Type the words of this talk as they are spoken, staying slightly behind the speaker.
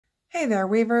Hey there,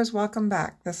 weavers, welcome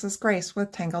back. This is Grace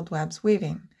with Tangled Webs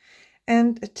Weaving.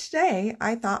 And today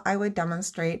I thought I would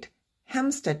demonstrate hem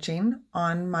stitching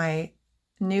on my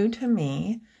new to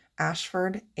me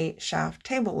Ashford 8-shaft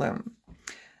table loom.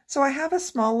 So I have a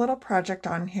small little project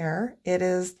on here. It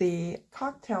is the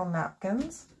cocktail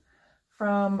napkins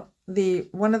from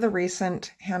one of the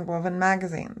recent handwoven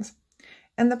magazines.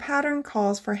 And the pattern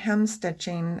calls for hem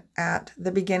stitching at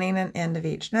the beginning and end of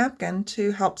each napkin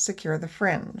to help secure the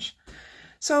fringe.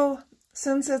 So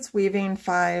since it's weaving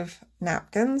 5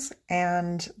 napkins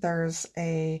and there's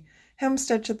a hem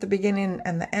stitch at the beginning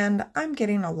and the end, I'm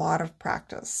getting a lot of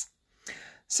practice.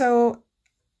 So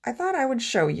I thought I would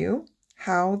show you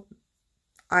how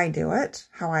I do it,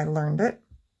 how I learned it.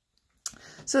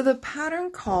 So the pattern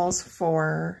calls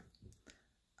for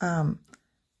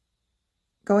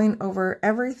going over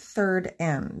every third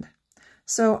end.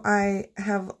 So I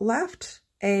have left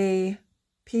a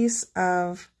piece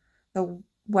of the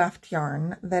weft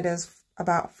yarn that is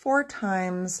about 4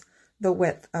 times the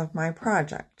width of my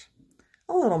project,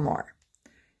 a little more.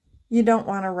 You don't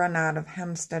want to run out of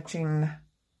hem stitching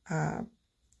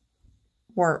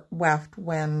weft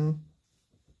when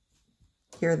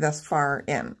you're this far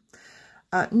in.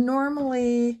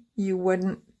 Normally you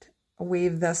wouldn't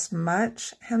weave this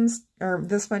much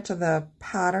this much of the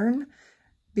pattern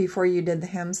before you did the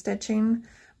hem stitching,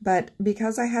 but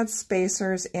because I had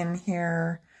spacers in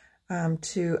here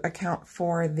to account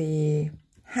for the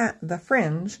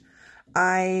fringe,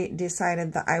 I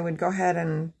decided that I would go ahead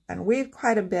and weave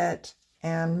quite a bit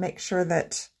and make sure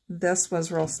that this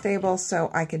was real stable so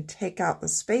I could take out the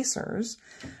spacers,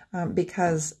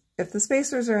 because if the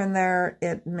spacers are in there,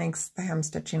 it makes the hem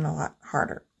stitching a lot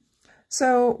harder.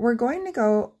 So we're going to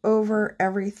go over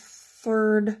every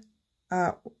third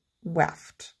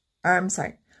weft.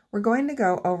 We're going to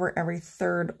go over every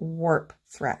third warp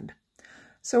thread.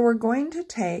 So we're going to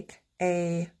take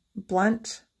a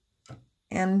blunt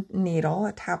end needle,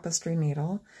 a tapestry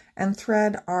needle, and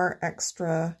thread our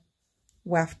extra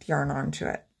weft yarn onto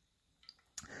it.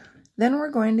 Then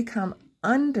we're going to come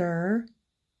under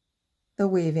the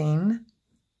weaving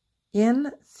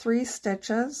in 3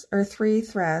 stitches or 3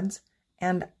 threads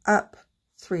and up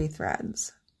 3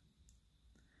 threads.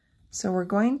 So we're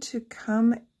going to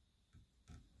come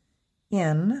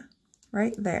in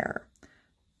right there.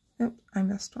 Oop, I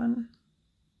missed one.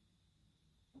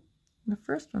 The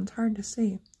first one's hard to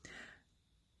see.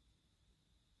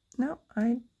 No,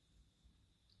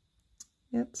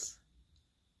 it's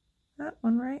that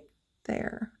one right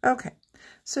there. Okay,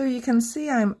 so you can see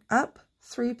I'm up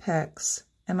 3 picks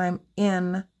and I'm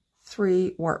in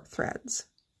 3 warp threads.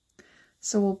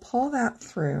 So we'll pull that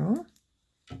through,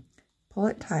 pull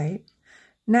it tight.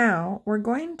 Now we're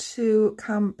going to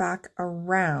come back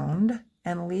around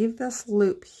and leave this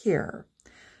loop here.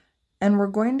 And we're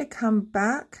going to come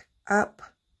back up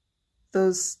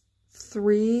those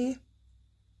 3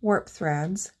 warp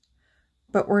threads,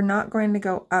 but we're not going to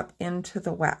go up into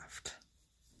the weft.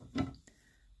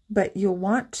 But you'll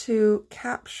want to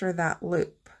capture that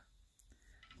loop.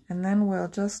 And then we'll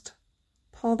just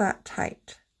pull that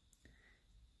tight.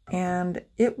 And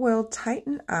it will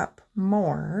tighten up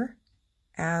more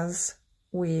as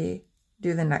we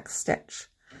do the next stitch.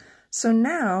 So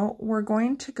now we're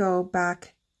going to go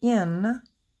back in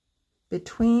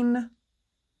between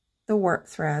the warp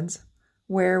threads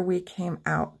where we came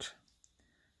out,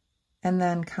 and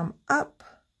then come up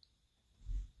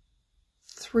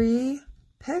 3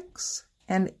 picks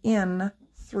and in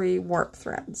 3 warp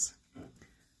threads.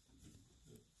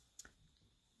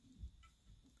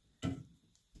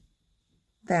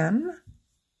 Then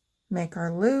make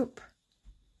our loop,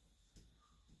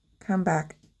 come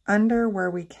back under where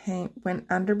we went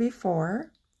under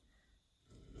before,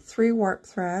 3 warp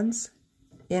threads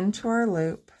into our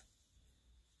loop,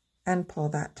 and pull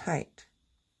that tight.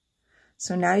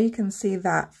 So now you can see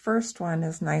that first one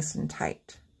is nice and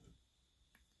tight.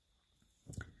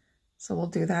 So we'll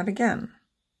do that again.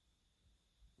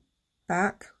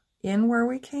 Back in where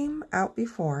we came out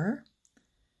before,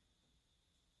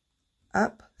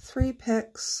 up 3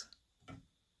 picks.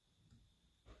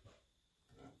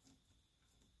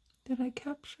 Did I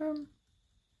capture them?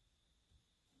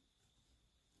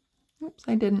 Oops,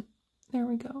 I didn't. There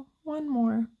we go. One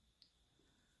more.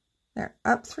 There,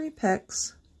 up 3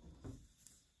 picks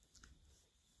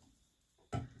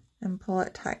and pull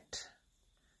it tight.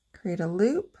 Create a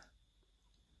loop.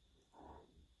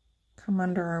 Come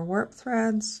under our warp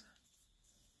threads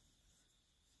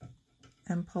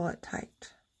and pull it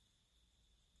tight.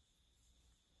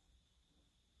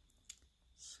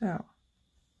 So,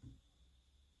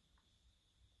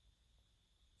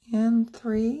 in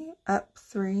 3, up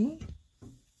 3,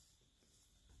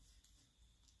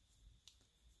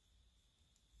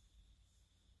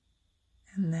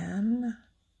 and then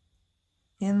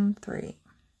in 3,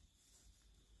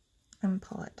 and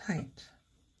pull it tight.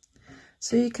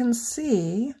 So you can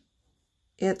see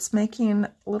it's making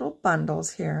little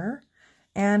bundles here,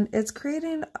 and it's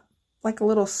creating like a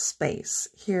little space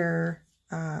here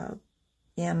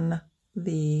in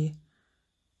the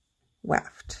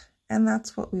weft, and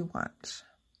that's what we want.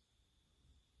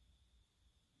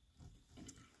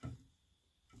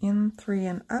 In 3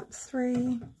 and up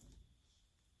 3,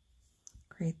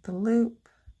 create the loop,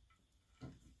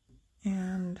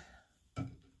 and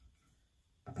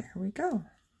there we go.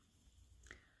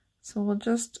 So we'll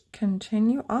just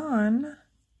continue on.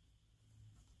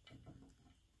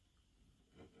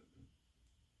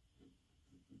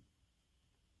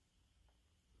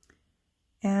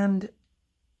 And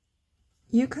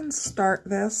you can start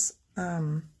this,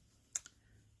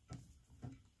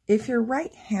 if you're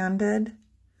right-handed,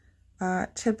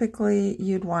 typically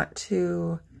you'd want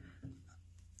to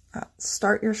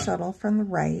start your shuttle from the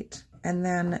right, and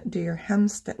then do your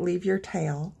leave your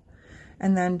tail,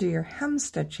 and then do your hem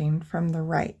stitching from the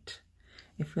right.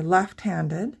 If you're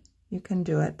left-handed, you can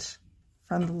do it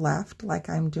from the left like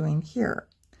I'm doing here.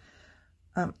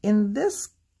 In this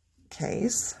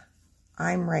case,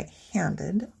 I'm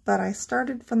right-handed, but I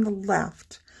started from the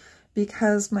left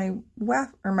because my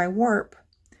warp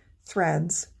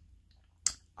threads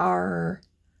are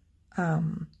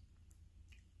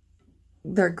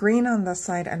they're green on this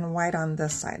side and white on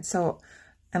this side. So,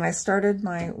 and I started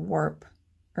my warp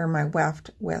or my weft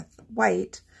with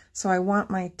white, so I want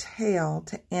my tail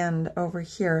to end over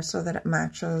here so that it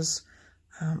matches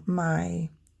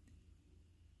my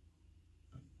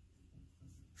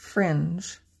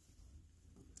fringe,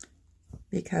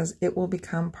 because it will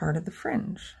become part of the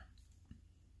fringe.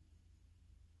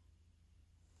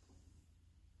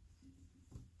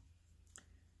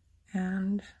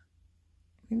 And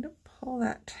I need to pull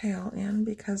that tail in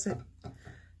because it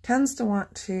tends to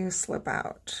want to slip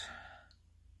out.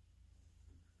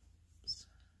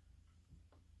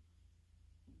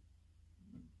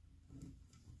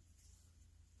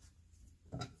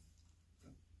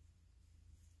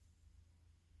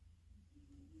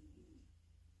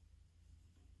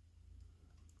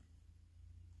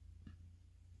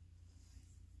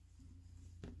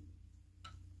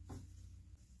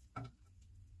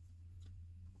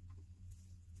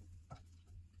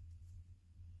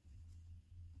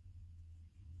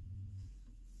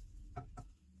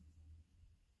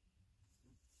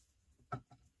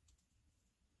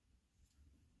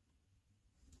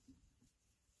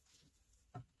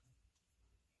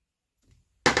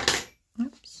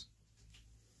 Oops.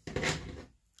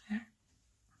 There.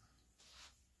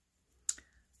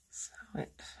 So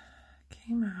it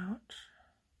came out.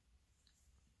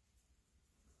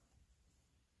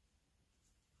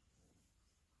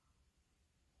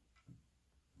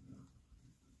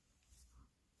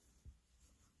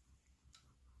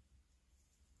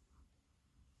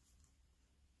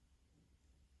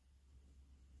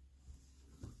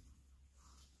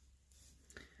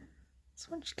 So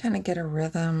once you kind of get a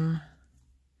rhythm,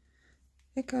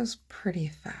 it goes pretty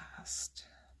fast.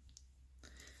 It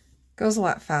goes a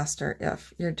lot faster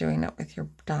if you're doing it with your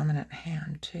dominant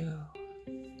hand too.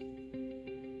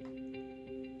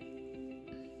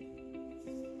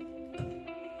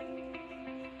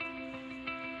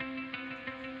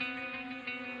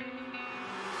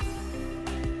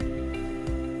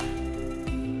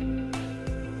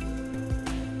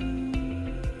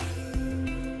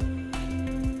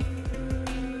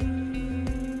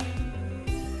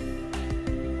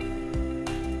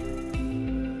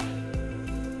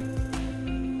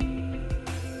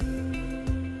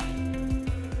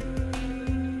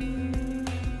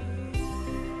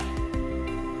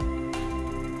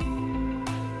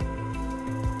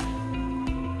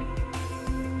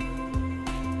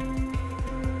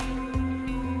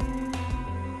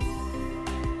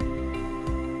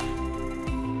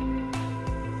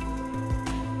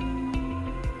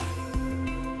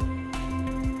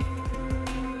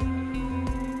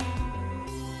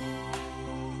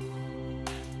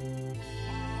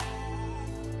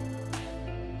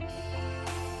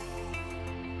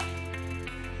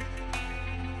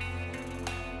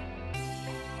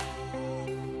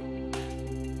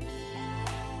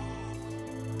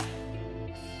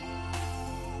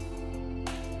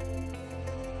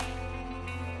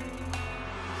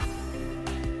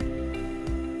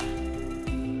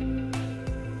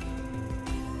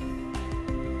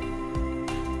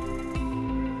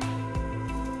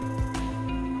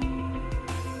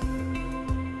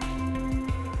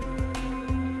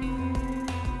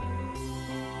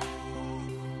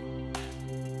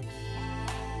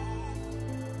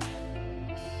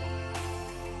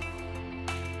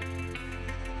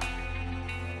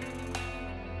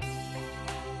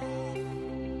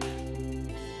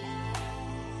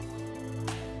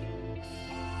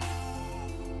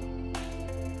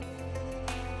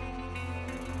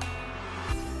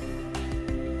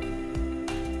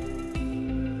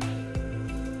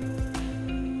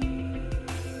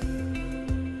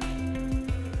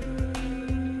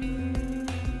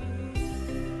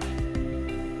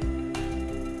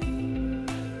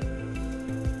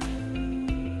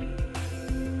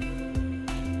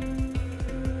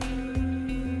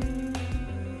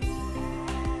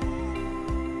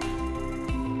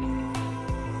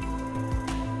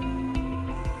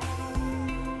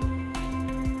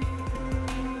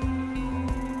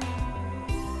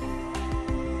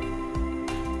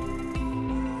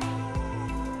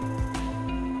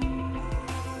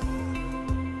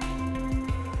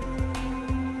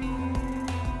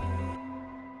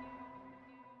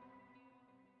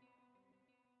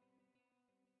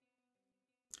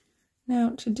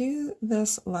 Now to do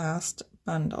this last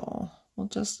bundle, we'll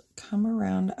just come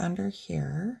around under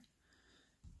here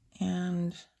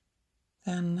and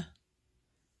then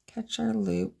catch our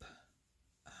loop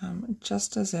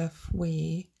just as if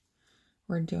we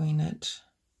were doing it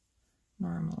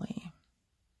normally.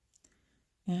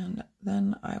 And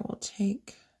then I will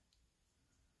take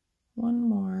one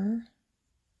more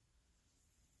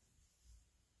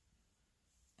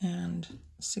and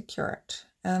secure it.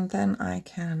 And then I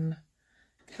can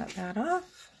cut that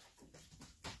off.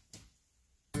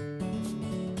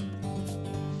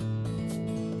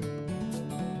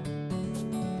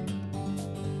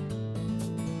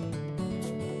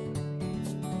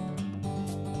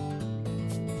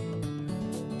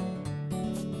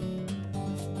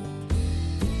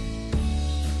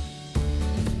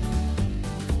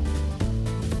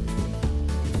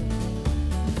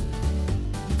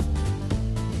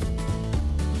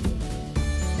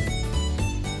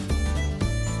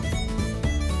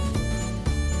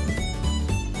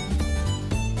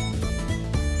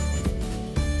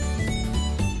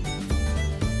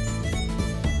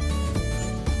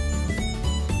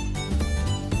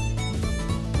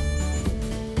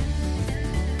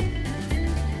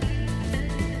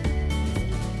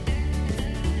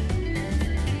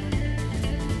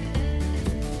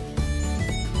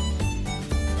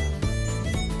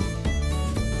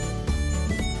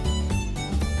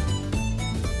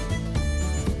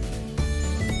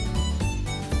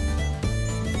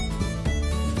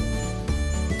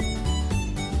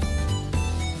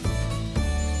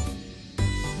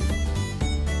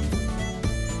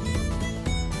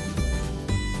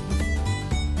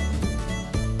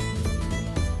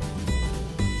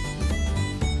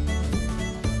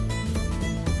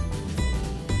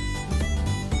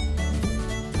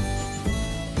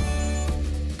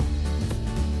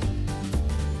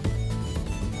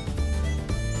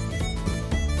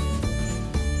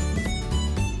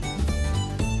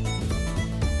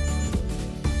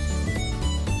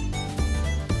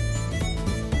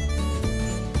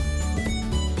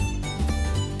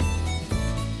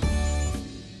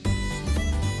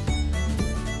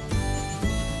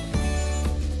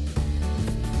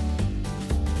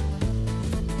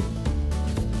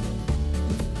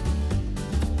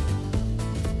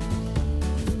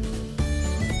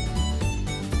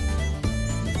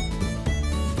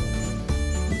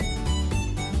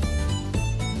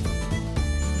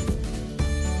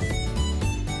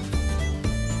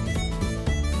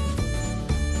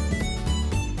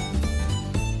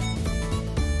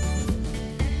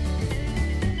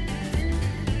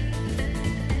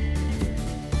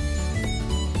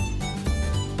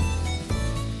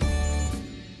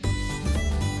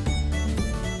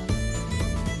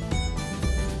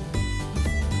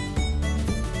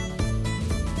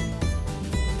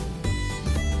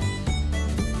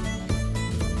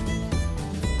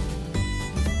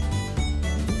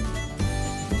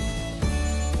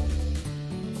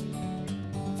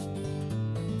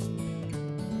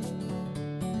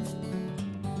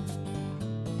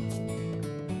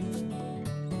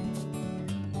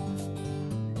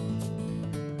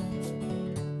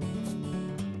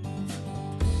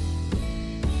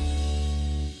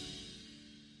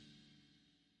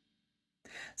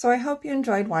 So I hope you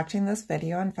enjoyed watching this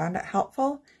video and found it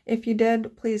helpful. If you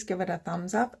did, please give it a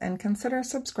thumbs up and consider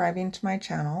subscribing to my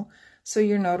channel so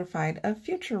you're notified of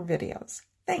future videos.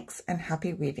 Thanks and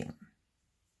happy weaving!